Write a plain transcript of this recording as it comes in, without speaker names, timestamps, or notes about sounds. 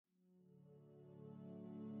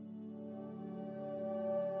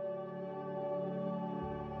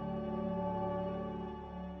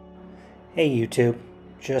Hey YouTube,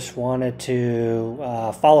 just wanted to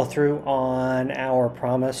follow through on our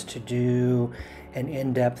promise to do an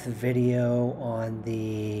in-depth video on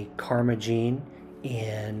the karma gene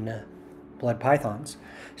in blood pythons.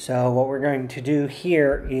 So what we're going to do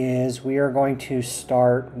here is we are going to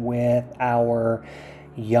start with our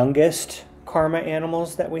youngest karma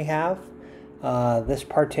animals that we have. This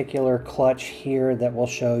particular clutch here that we'll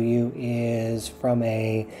show you is from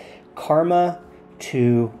a karma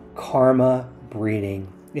to karma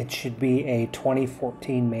breeding. It should be a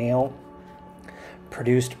 2014 male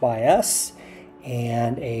produced by us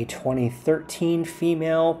and a 2013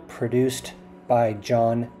 female produced by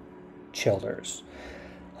John Childers.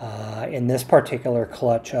 In this particular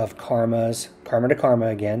clutch of karmas, karma to karma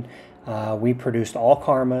again, we produced all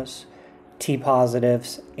karmas, T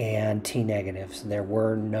positives, and T negatives. There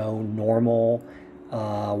were no normal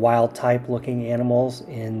wild type looking animals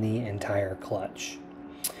in the entire clutch.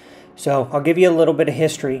 So I'll give you a little bit of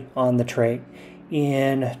history on the trait.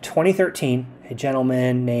 In 2013, a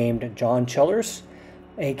gentleman named John Childers,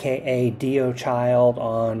 aka Dio Child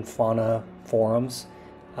on fauna forums,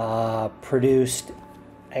 produced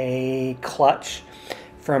a clutch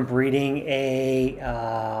from breeding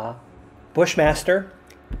a Bushmaster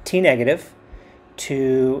T negative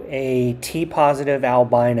to a T positive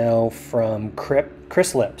albino from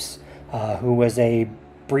Chris Lips, who was a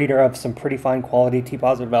breeder of some pretty fine quality T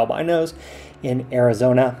positive albinos in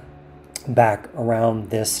Arizona back around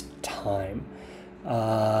this time.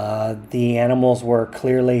 The animals were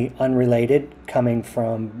clearly unrelated, coming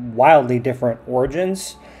from wildly different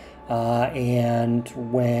origins, and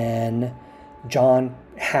when John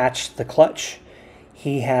hatched the clutch,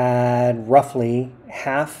 he had roughly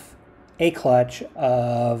half a clutch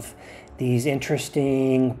of these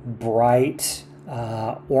interesting bright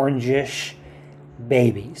orangish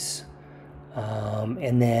babies,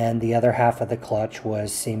 and then the other half of the clutch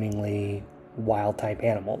was seemingly wild type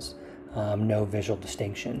animals, no visual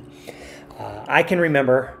distinction. I can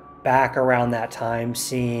remember back around that time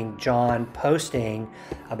seeing John posting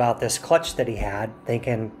about this clutch that he had,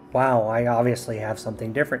 thinking, wow, I obviously have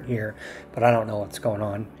something different here, but I don't know what's going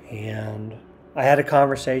on. And I had a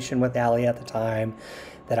conversation with Allie at the time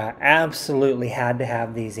that I absolutely had to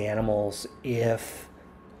have these animals if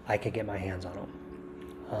I could get my hands on them.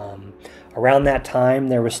 Around that time,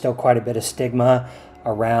 there was still quite a bit of stigma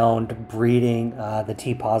around breeding the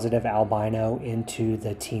T positive albino into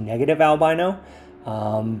the T negative albino.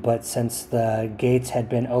 But since the gates had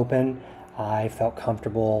been open, I felt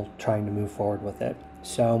comfortable trying to move forward with it.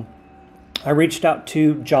 So I reached out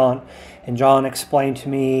to John, and John explained to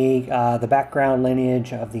me the background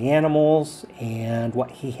lineage of the animals and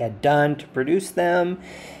what he had done to produce them.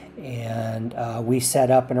 And we set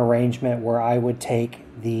up an arrangement where I would take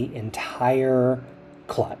the entire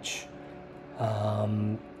clutch.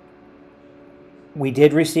 We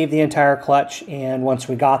did receive the entire clutch, and once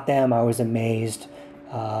we got them, I was amazed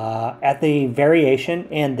at the variation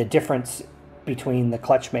and the difference between the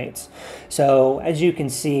clutch mates. So as you can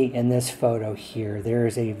see in this photo here, there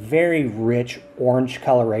is a very rich orange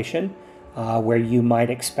coloration where you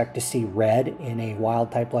might expect to see red in a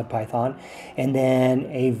wild type blood python, and then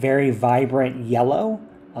a very vibrant yellow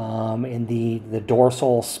in the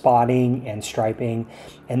dorsal spotting and striping,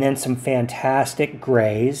 and then some fantastic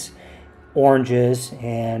grays, oranges,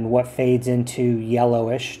 and what fades into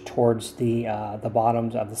yellowish towards the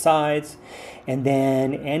bottoms of the sides, and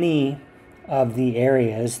then any of the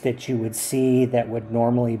areas that you would see that would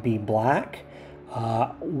normally be black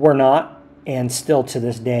were not, and still to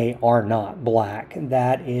this day are not black.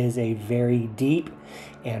 That is a very deep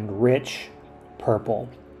and rich purple.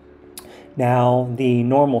 Now, the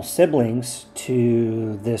normal siblings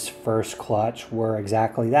to this first clutch were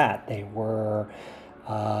exactly that. They were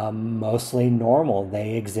mostly normal.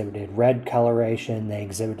 They exhibited red coloration, they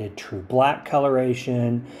exhibited true black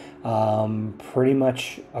coloration, pretty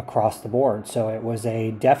much across the board. So it was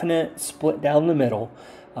a definite split down the middle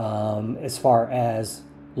as far as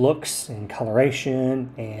looks and coloration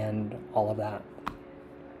and all of that.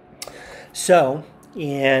 So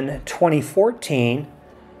in 2014,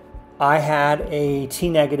 I had a T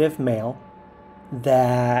negative male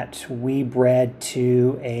that we bred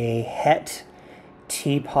to a Het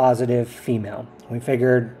T positive female. We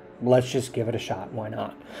figured, let's just give it a shot. Why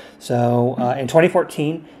not? So in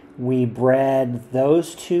 2014, we bred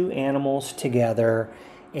those two animals together,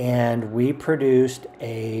 and we produced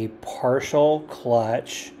a partial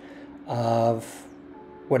clutch of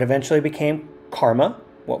what eventually became Karma,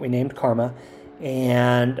 what we named Karma,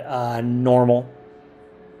 and normal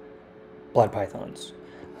blood pythons.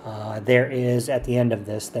 There is, at the end of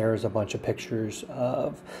this, there's a bunch of pictures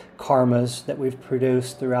of karmas that we've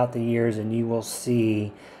produced throughout the years, and you will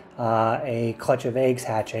see a clutch of eggs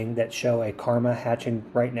hatching that show a karma hatching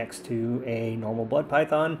right next to a normal blood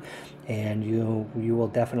python, and you will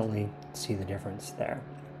definitely see the difference there.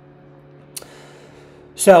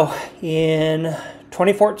 So in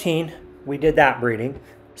 2014, we did that breeding.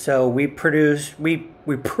 So we proved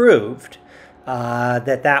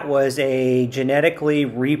that was a genetically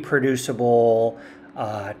reproducible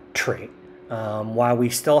trait. While we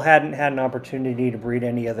still hadn't had an opportunity to breed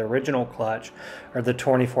any of the original clutch or the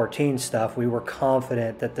 2014 stuff, we were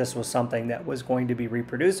confident that this was something that was going to be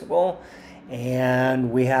reproducible,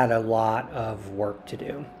 and we had a lot of work to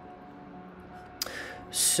do.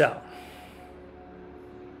 So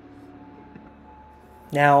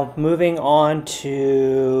now moving on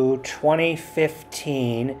to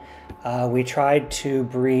 2015, we tried to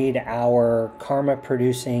breed our karma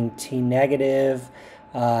producing T negative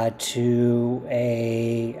to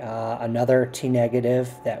another T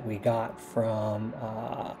negative that we got from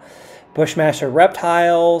Bushmaster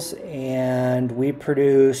Reptiles, and we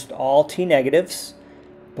produced all T negatives,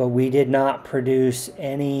 but we did not produce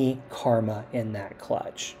any karma in that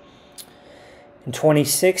clutch. In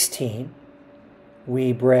 2016,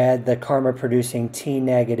 we bred the karma producing T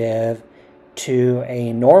negative to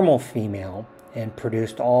a normal female and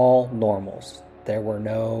produced all normals. There were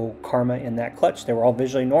no karma in that clutch. They were all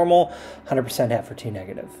visually normal, 100% het for T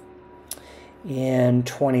negative. In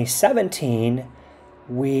 2017,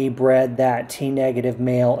 we bred that T negative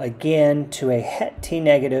male again to a het T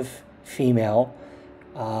negative female,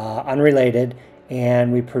 unrelated,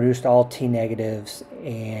 and we produced all T negatives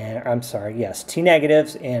and, T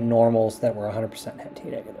negatives and normals that were 100% het T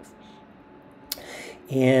negative.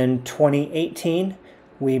 In 2018,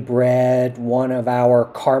 we bred one of our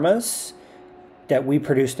karmas that we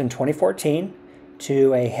produced in 2014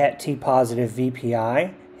 to a het T positive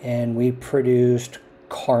VPI, and we produced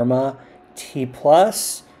karma T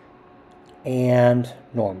plus and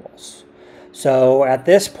normals. So at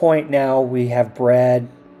this point now, we have bred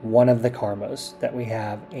one of the karmas that we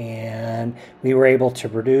have, and we were able to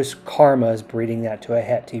produce karmas breeding that to a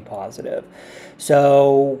het T positive.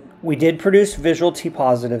 So we did produce visual T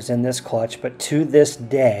positives in this clutch, but to this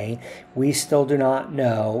day, we still do not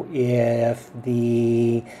know if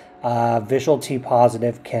the visual T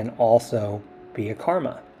positive can also be a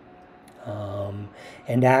karma.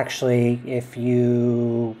 And actually, if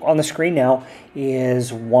you, on the screen now,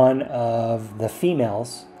 is one of the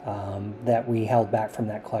females that we held back from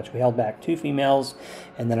that clutch. We held back 2 females,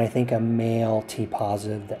 and then I think a male T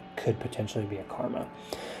positive that could potentially be a karma.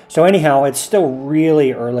 So anyhow, it's still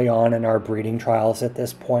really early on in our breeding trials at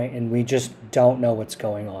this point, and we just don't know what's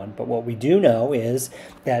going on. But what we do know is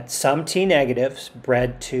that some T negatives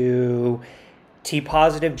bred to T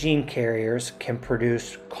positive gene carriers can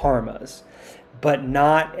produce karmas, but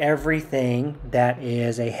not everything that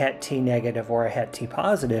is a het T negative or a het T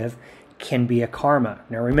positive can be a karma.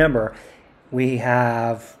 Now remember, we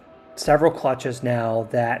have several clutches now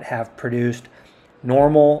that have produced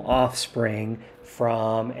normal offspring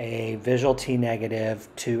from a visual T negative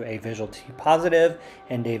to a visual T positive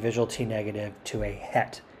and a visual T negative to a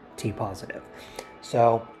het T positive.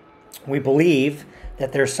 So we believe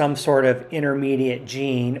that there's some sort of intermediate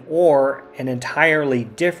gene or an entirely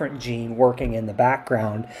different gene working in the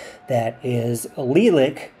background that is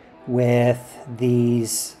allelic with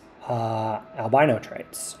these albino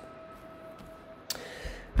traits.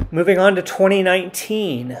 Moving on to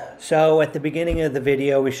 2019. So at the beginning of the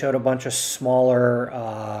video, we showed a bunch of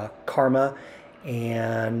smaller karma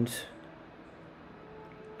and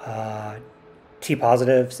T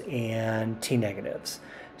positives and T negatives.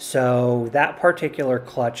 So that particular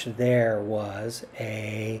clutch there was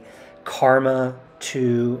a karma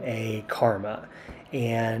to a karma,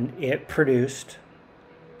 and it produced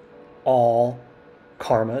all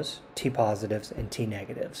karmas, T positives, and T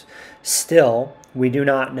negatives. Still, we do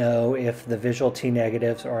not know if the visual T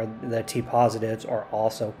negatives or the T positives are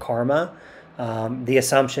also karma. The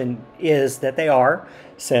assumption is that they are,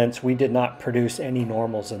 since we did not produce any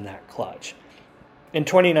normals in that clutch. In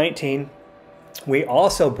 2019, we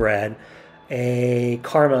also bred a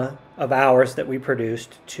karma of ours that we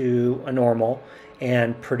produced to a normal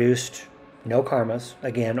and produced no karmas.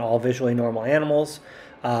 Again, all visually normal animals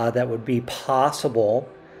that would be possible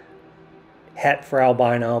het for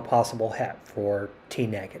albino, possible het for T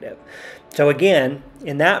negative. So again,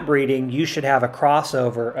 in that breeding, you should have a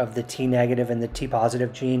crossover of the T negative and the T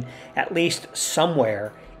positive gene at least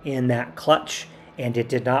somewhere in that clutch, and it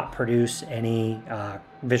did not produce any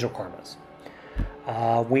visual karmas.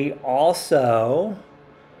 We also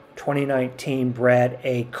 2019 bred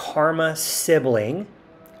a Karma sibling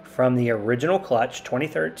from the original clutch,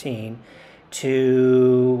 2013,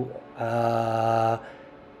 to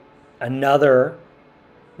another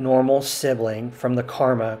normal sibling from the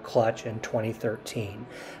Karma clutch in 2013.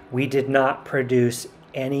 We did not produce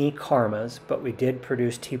any Karmas, but we did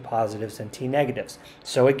produce T positives and T negatives.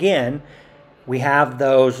 So again, we have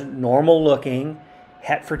those normal looking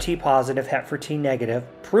Het for T positive, Het for T negative,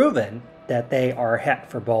 proven that they are Het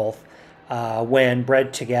for both, when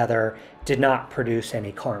bred together, did not produce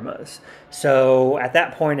any Karmas. So at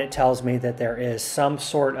that point it tells me that there is some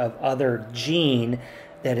sort of other gene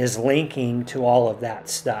that is linking to all of that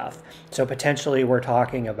stuff. So potentially we're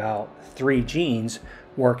talking about 3 genes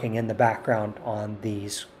working in the background on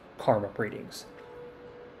these Karma breedings.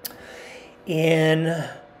 In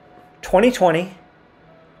 2020,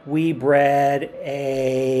 we bred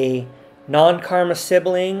a non-Karma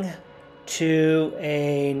sibling to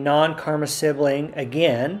a non-Karma sibling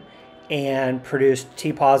again and produced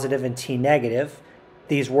T positive and T negative.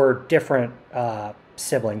 These were different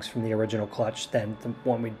siblings from the original clutch than the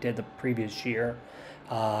one we did the previous year.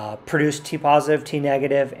 Produced T positive, T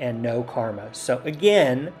negative, and no Karma. So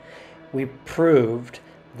again, we proved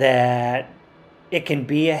that it can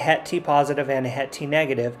be a Het T positive and a Het T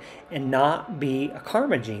negative and not be a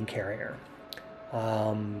Karma gene carrier.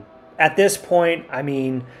 At this point, I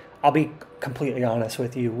mean, I'll be completely honest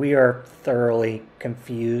with you, we are thoroughly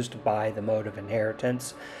confused by the mode of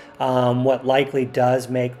inheritance. What likely does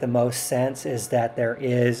make the most sense is that there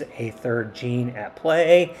is a 3rd gene at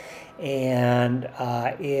play, and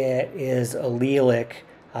it is allelic,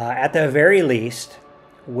 at the very least,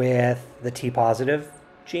 with the T positive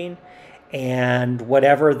gene, and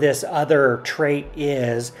whatever this other trait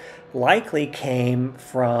is likely came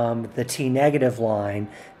from the T negative line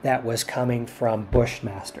that was coming from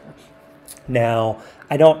Bushmaster. Now,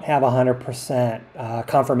 I don't have 100%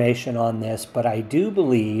 confirmation on this, but I do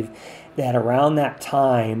believe that around that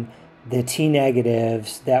time, the T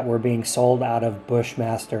negatives that were being sold out of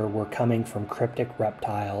Bushmaster were coming from Cryptic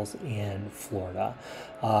Reptiles in Florida.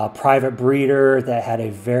 Private breeder that had a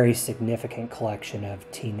very significant collection of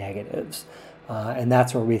T negatives. And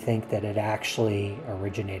that's where we think that it actually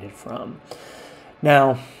originated from.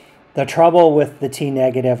 Now, the trouble with the T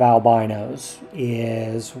negative albinos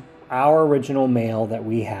is our original male that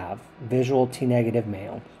we have, visual T negative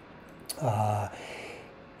male,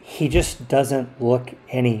 he just doesn't look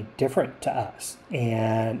any different to us.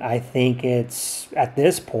 And I think it's at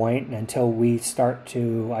this point, until we start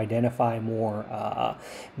to identify more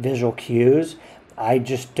visual cues, I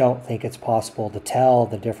just don't think it's possible to tell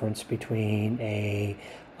the difference between a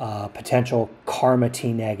potential Karma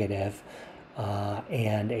T negative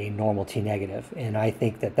and a normal T negative. And I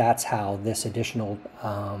think that that's how this additional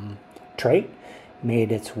trait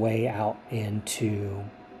made its way out into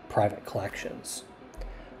private collections.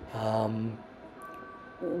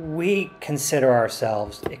 We consider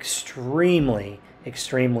ourselves extremely,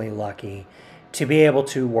 extremely lucky to be able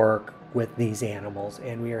to work with these animals,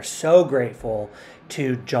 and we are so grateful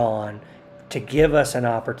to John to give us an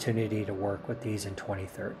opportunity to work with these in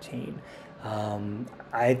 2013.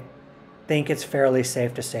 I think it's fairly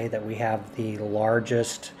safe to say that we have the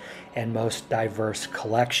largest and most diverse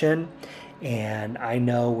collection, and I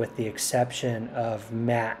know with the exception of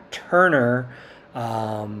Matt Turner,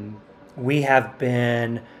 we have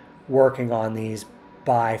been working on these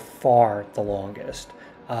by far the longest.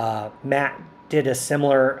 Matt did a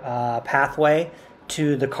similar pathway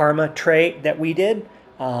to the Karma trait that we did,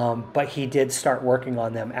 but he did start working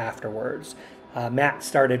on them afterwards. Matt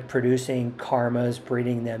started producing Karmas,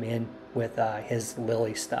 breeding them in with his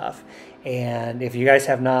Lily stuff. And if you guys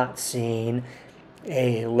have not seen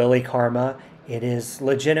a Lily Karma, it is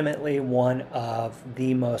legitimately one of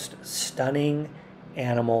the most stunning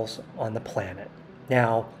animals on the planet.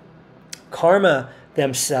 Now, Karma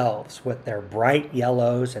themselves, with their bright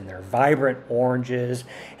yellows and their vibrant oranges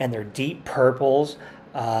and their deep purples,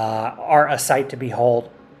 are a sight to behold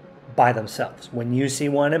by themselves. When you see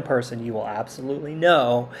one in person, you will absolutely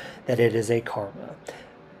know that it is a Karma.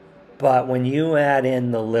 But when you add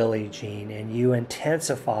in the Lily gene and you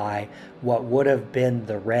intensify what would have been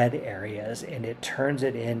the red areas, and it turns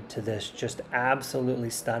it into this just absolutely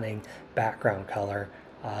stunning background color,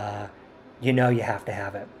 you know you have to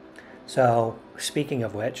have it. So speaking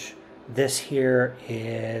of which, this here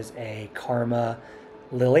is a Karma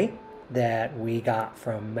Lily that we got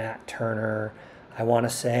from Matt Turner, I want to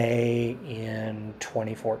say in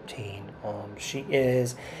 2014. She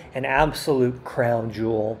is an absolute crown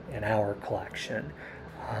jewel in our collection.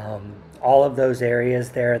 All of those areas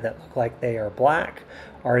there that look like they are black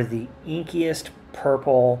are the inkiest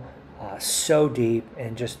purple, so deep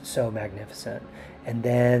and just so magnificent. And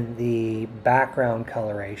then the background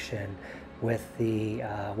coloration with the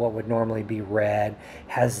what would normally be red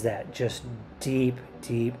has that just deep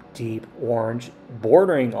orange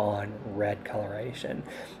bordering on red coloration.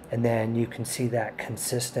 And then you can see that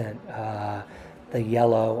consistent the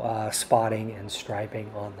yellow spotting and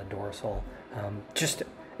striping on the dorsal. Just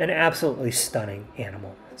an absolutely stunning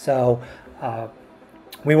animal. So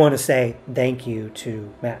we want to say thank you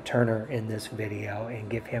to Matt Turner in this video and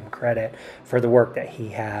give him credit for the work that he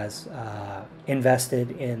has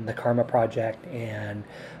invested in the Karma Project and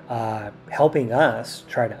helping us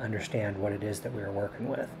try to understand what it is that we are working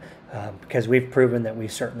with, because we've proven that we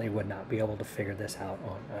certainly would not be able to figure this out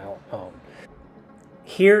on our own.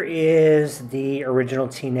 Here is the original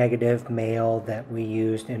T-negative male that we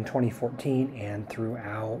used in 2014 and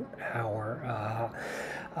throughout our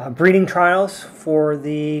breeding trials for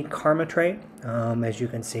the Karma trait. As you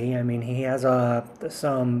can see, I mean, he has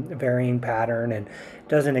some varying pattern and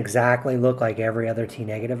doesn't exactly look like every other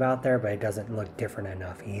T-negative out there, but it doesn't look different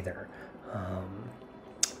enough either.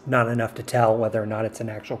 Not enough to tell whether or not it's an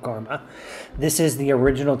actual Karma. This is the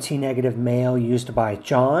original T-negative male used by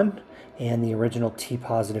John and the original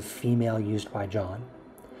T-positive female used by John.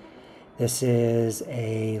 This is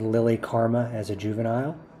a Lily Karma as a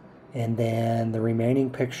juvenile. And then the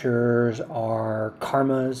remaining pictures are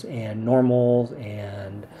Karmas and normals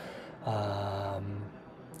and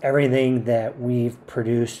everything that we've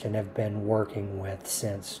produced and have been working with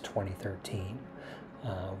since 2013.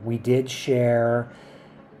 We did share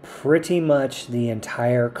pretty much the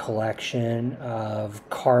entire collection of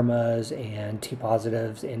Karmas and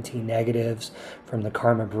T-positives and T-negatives from the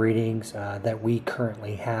Karma breedings that we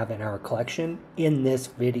currently have in our collection in this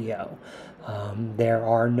video.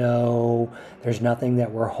 There's nothing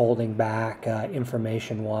that we're holding back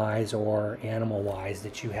information-wise or animal-wise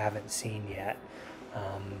that you haven't seen yet.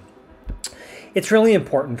 It's really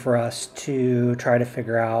important for us to try to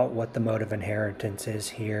figure out what the mode of inheritance is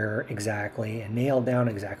here exactly and nail down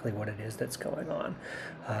exactly what it is that's going on.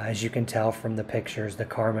 As you can tell from the pictures, the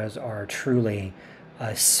Karmas are truly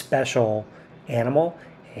a special animal,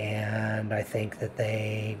 and I think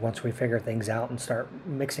that once we figure things out and start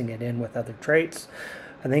mixing it in with other traits,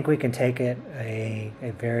 I think we can take it a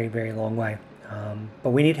very long way.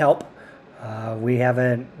 But we need help.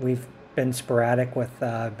 We've been sporadic with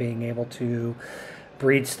being able to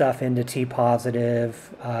breed stuff into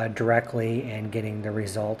T-positive directly and getting the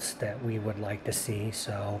results that we would like to see.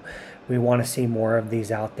 So we want to see more of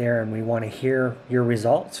these out there, and we want to hear your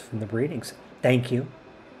results from the breedings. Thank you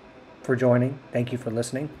for joining. Thank you for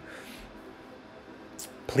listening.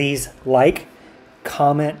 Please like,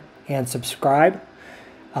 comment, and subscribe.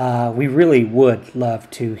 We really would love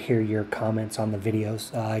to hear your comments on the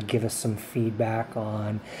videos. Give us some feedback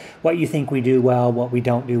on what you think we do well, what we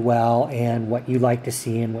don't do well, and what you like to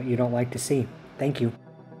see and what you don't like to see. Thank you.